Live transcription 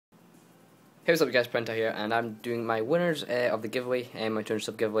Hey, what's up guys, ThePrenti here, and I'm doing my winners of the giveaway, my 200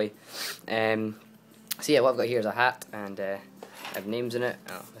 sub giveaway. So yeah, what I've got here is a hat, and I have names in it.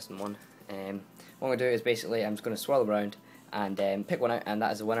 Oh, missing one. What I'm going to do is basically, I'm just going to swirl around and pick one out, and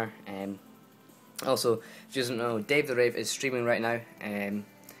that is the winner. Also, if you don't know, Dave the Rave is streaming right now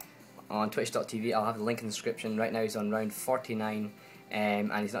on twitch.tv. I'll have the link in the description. Right now he's on round 49,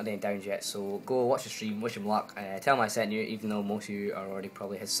 and he's not doing downs yet, so go watch the stream, wish him luck, tell him I sent you, even though most of you are already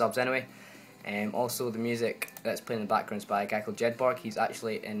probably his subs anyway. Also, the music that's playing in the background is by a guy called Jedborg. He's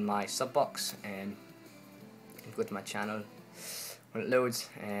actually in my sub box. You can go to my channel when it loads.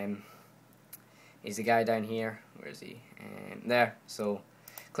 He's the guy down here. Where is he? There. So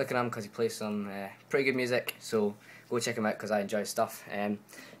click on him because he plays some pretty good music. So go check him out because I enjoy his stuff.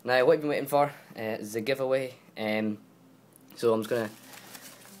 Now, what I've been waiting for is the giveaway. So I'm just gonna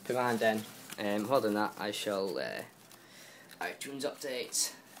put my hand down. While doing that, I shall iTunes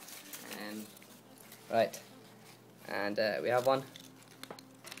update. Right, and we have one.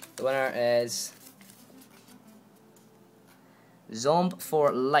 The winner is Zomb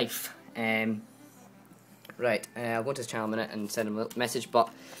for Life. Right, I'll go to his channel in a minute and send him a message, but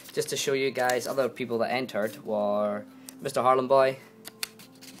just to show you guys, other people that entered were Mr. Harlem Boy,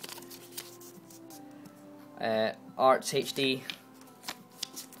 Arts HD,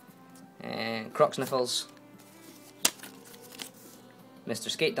 Croc Sniffles, Mr.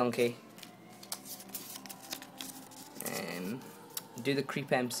 Skate Donkey, Do the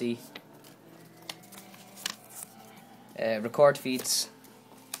Creep MC, Record Feeds,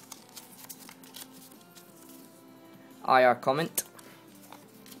 IR Comment,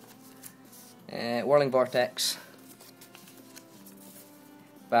 Whirling Vortex,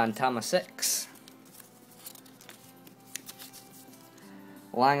 Bantama 6,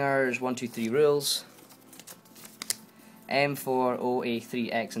 Langer's 123 Rules,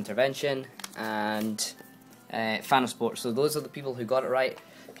 M4OA3X Intervention, and Fan of Sports. So those are the people who got it right.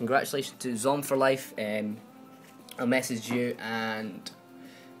 Congratulations to Zom for Life. I'll message you and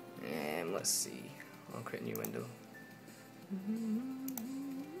let's see. I'll create a new window.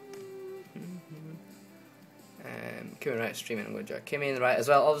 Kimmy Wright streaming. I'm going to join Kimmy in the right as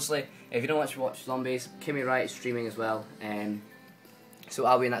well. Obviously, if you don't watch Zombies, Kimmy Wright is streaming as well. So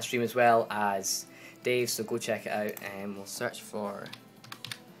I'll be in that stream as well as Dave. So go check it out. We'll search for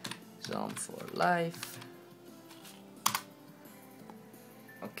Zom for Life.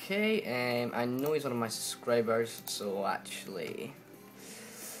 Okay, I know he's one of my subscribers, so actually,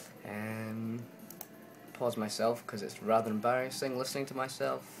 pause myself because it's rather embarrassing listening to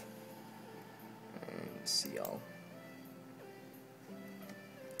myself. Let's see y'all.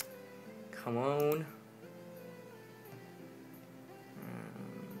 Come on.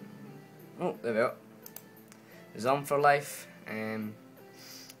 Oh, there we go. Zom for Life.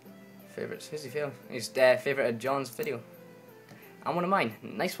 Favorites. Who's he favorite? He's favorite of John's video. I'm one of mine.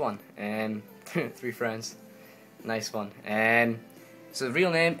 Nice one. 3 friends. Nice one. So the real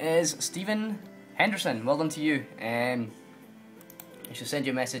name is Stephen Henderson. Well done to you. I should send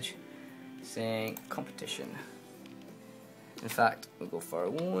you a message saying competition. In fact, we'll go for a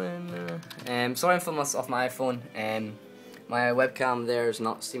winner. Sorry, I'm filming this off my iPhone. My webcam there is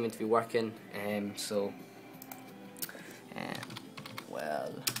not seeming to be working. So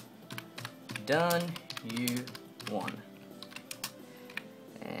well done. You won.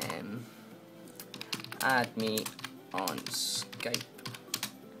 Add me on Skype.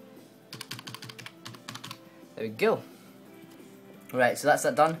 There we go. Right, so that's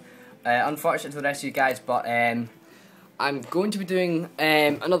that done. Unfortunate for the rest of you guys, but I'm going to be doing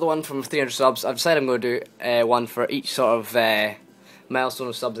another one from 300 subs. I've decided I'm going to do one for each sort of milestone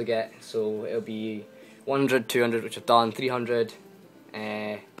of subs I get. So it'll be 100, 200, which I've done, 300,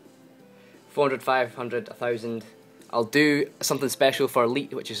 400, 500, 1000. I'll do something special for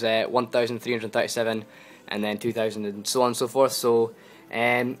Elite, which is 1337, and then 2000, and so on and so forth. So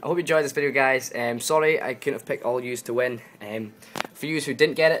I hope you enjoyed this video, guys. Sorry I couldn't have picked all yous to win. For yous who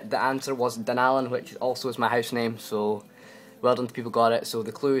didn't get it, the answer was Dunallen, which also is my house name. So well done to people who got it. So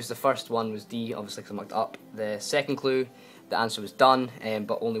the clues, the first one was D, obviously because I marked up. The second clue, the answer was Dun,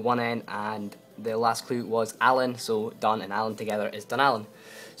 but only one N, and the last clue was Allen, so Dun and Allen together is Dunallen.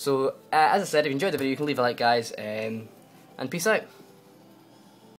 So, as I said, if you enjoyed the video, you can leave a like, guys, and peace out.